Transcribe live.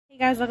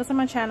Hey guys, welcome to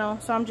my channel.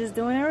 So I'm just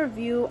doing a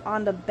review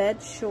on the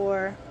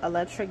Bedsure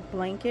electric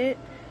blanket.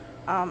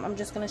 I'm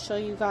just going to show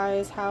you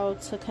guys how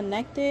to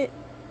connect it,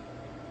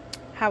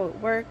 how it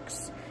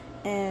works,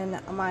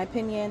 and my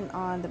opinion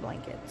on the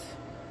blanket.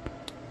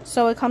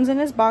 So it comes in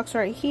this box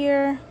right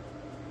here,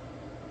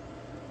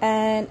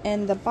 and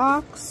in the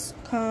box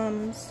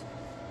comes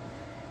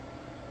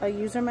a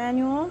user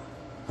manual.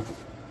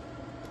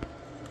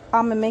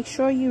 And make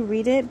sure you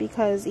read it,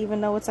 because even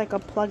though it's like a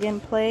plug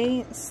and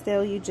play,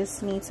 still you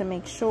just need to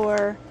make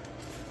sure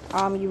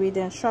you read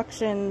the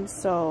instructions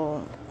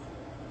so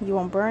you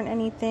won't burn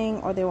anything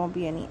or there won't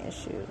be any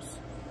issues.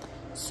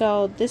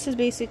 So this is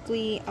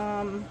basically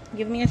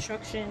giving me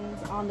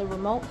instructions on the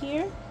remote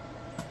here.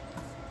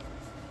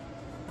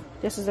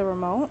 This is the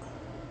remote.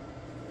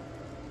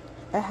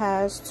 It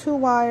has two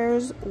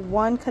wires.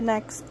 One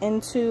connects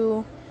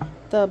into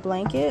the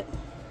blanket,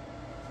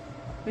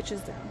 which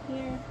is down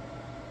here.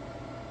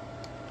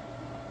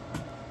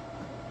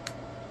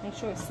 Make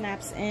sure it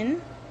snaps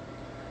in,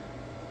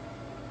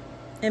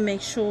 and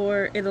make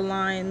sure it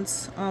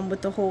aligns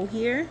with the hole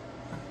here.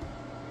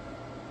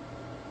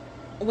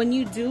 When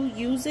you do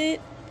use it,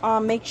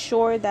 make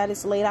sure that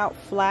it's laid out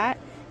flat,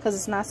 because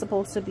it's not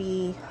supposed to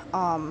be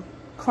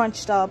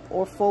crunched up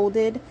or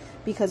folded,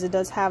 because it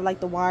does have like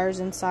the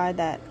wires inside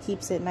that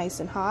keeps it nice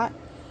and hot,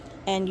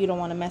 and you don't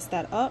want to mess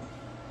that up.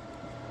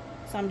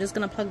 So I'm just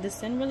gonna plug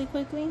this in really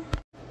quickly.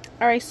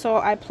 Alright, so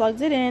I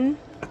plugged it in,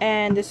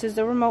 and this is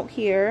the remote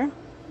here,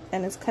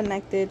 and it's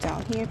connected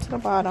down here to the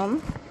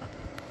bottom.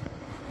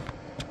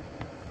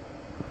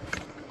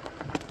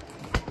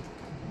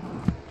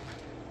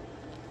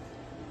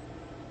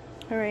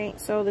 Alright,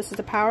 so this is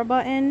the power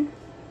button.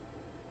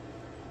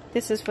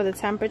 This is for the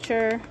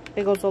temperature.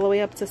 It goes all the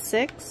way up to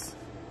 6.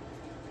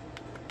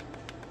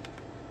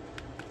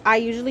 I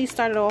usually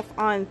start it off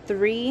on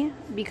 3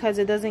 because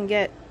it doesn't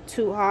get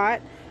too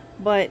hot,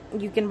 but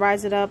you can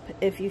rise it up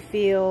if you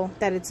feel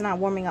that it's not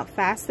warming up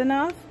fast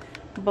enough.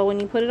 But when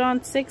you put it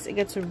on 6, it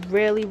gets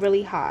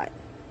really hot.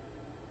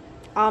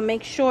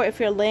 Make sure if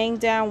you're laying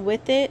down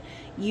with it,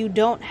 you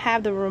don't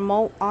have the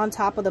remote on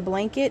top of the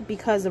blanket,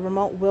 because the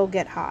remote will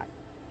get hot.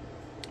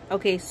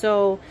 Okay,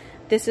 so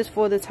this is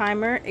for the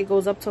timer. It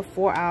goes up to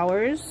 4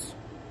 hours.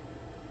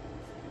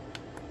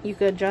 You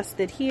could adjust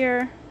it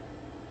here,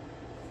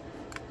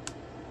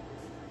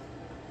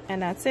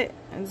 and that's it.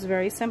 It's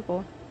very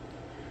simple.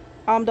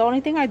 The only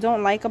thing I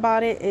don't like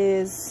about it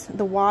is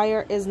the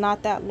wire is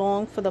not that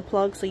long for the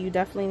plug, so you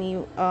definitely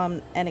need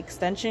an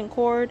extension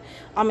cord.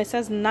 It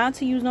says not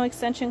to use no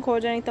extension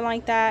cords or anything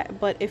like that,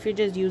 but if you're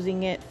just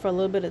using it for a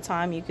little bit of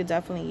time, you could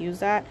definitely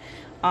use that.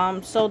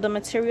 So the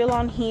material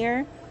on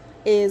here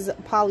is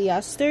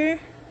polyester,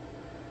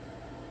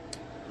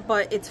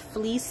 but it's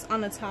fleece on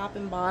the top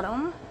and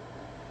bottom.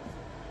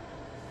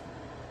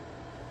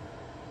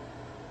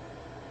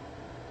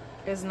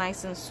 It's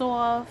nice and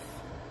soft.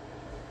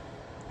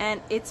 And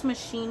it's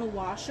machine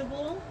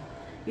washable.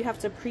 You have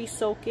to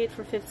pre-soak it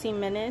for 15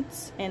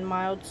 minutes in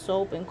mild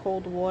soap and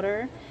cold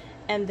water,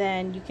 and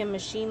then you can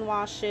machine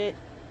wash it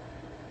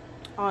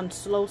on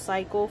slow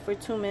cycle for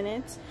 2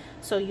 minutes.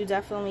 So you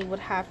definitely would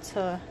have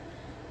to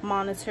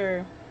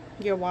monitor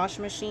your wash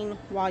machine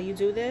while you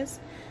do this.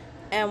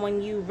 And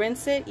when you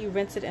rinse it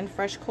in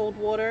fresh cold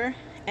water,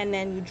 and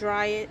then you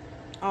dry it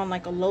on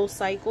like a low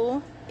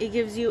cycle. It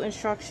gives you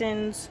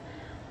instructions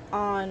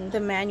on the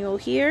manual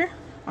here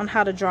on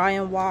how to dry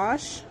and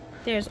wash.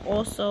 There's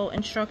also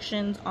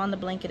instructions on the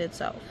blanket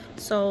itself.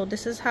 So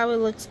this is how it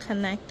looks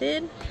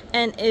connected.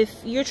 And if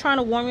you're trying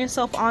to warm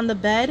yourself on the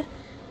bed,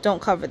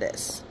 don't cover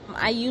this.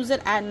 I use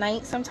it at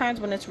night sometimes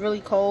when it's really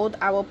cold.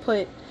 I will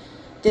put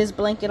this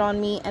blanket on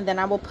me, and then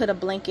I will put a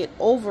blanket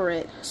over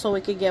it so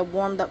it could get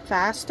warmed up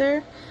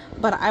faster.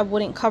 But I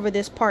wouldn't cover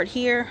this part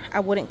here.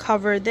 I wouldn't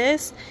cover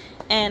this,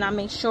 and I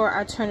make sure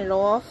I turn it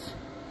off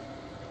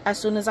as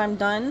soon as I'm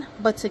done.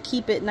 But to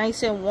keep it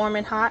nice and warm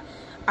and hot,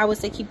 I would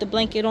say keep the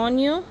blanket on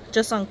you.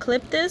 Just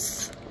unclip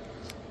this,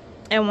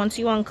 and once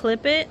you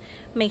unclip it,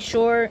 make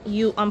sure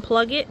you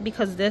unplug it,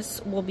 because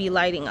this will be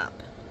lighting up.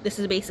 This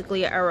is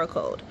basically an error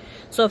code.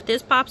 So if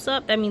this pops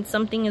up, that means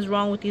something is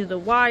wrong with either the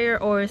wire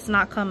or it's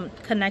not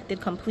connected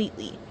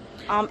completely.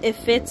 It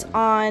fits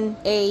on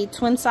a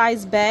twin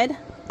size bed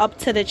up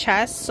to the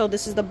chest. So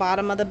this is the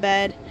bottom of the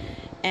bed,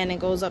 and it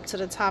goes up to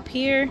the top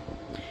here,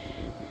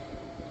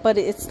 but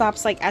it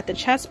stops like at the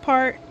chest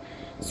part.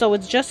 So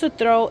it's just a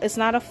throw. It's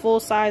not a full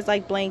size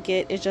like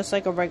blanket. It's just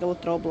like a regular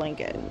throw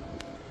blanket.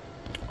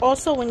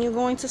 Also, when you're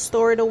going to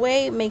store it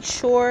away, make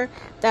sure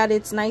that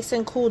it's nice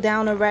and cooled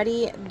down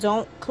already.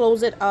 Don't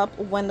close it up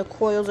when the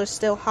coils are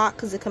still hot,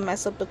 because it can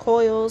mess up the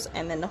coils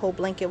and then the whole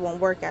blanket won't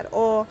work at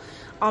all.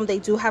 They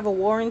do have a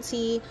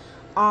warranty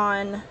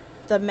on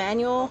the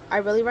manual. I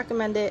really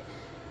recommend it.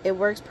 It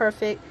works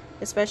perfect,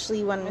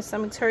 especially when my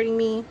stomach's hurting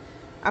me.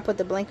 I put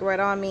the blanket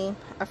right on me.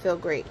 I feel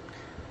great.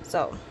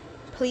 So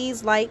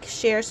please like,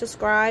 share,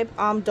 subscribe.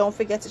 Don't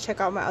forget to check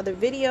out my other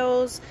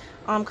videos.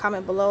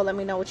 Comment below, let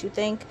me know what you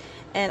think.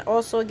 And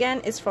also, again,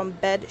 it's from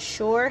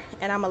Bedsure,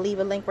 and I'm gonna leave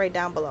a link right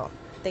down below.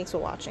 Thanks for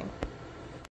watching.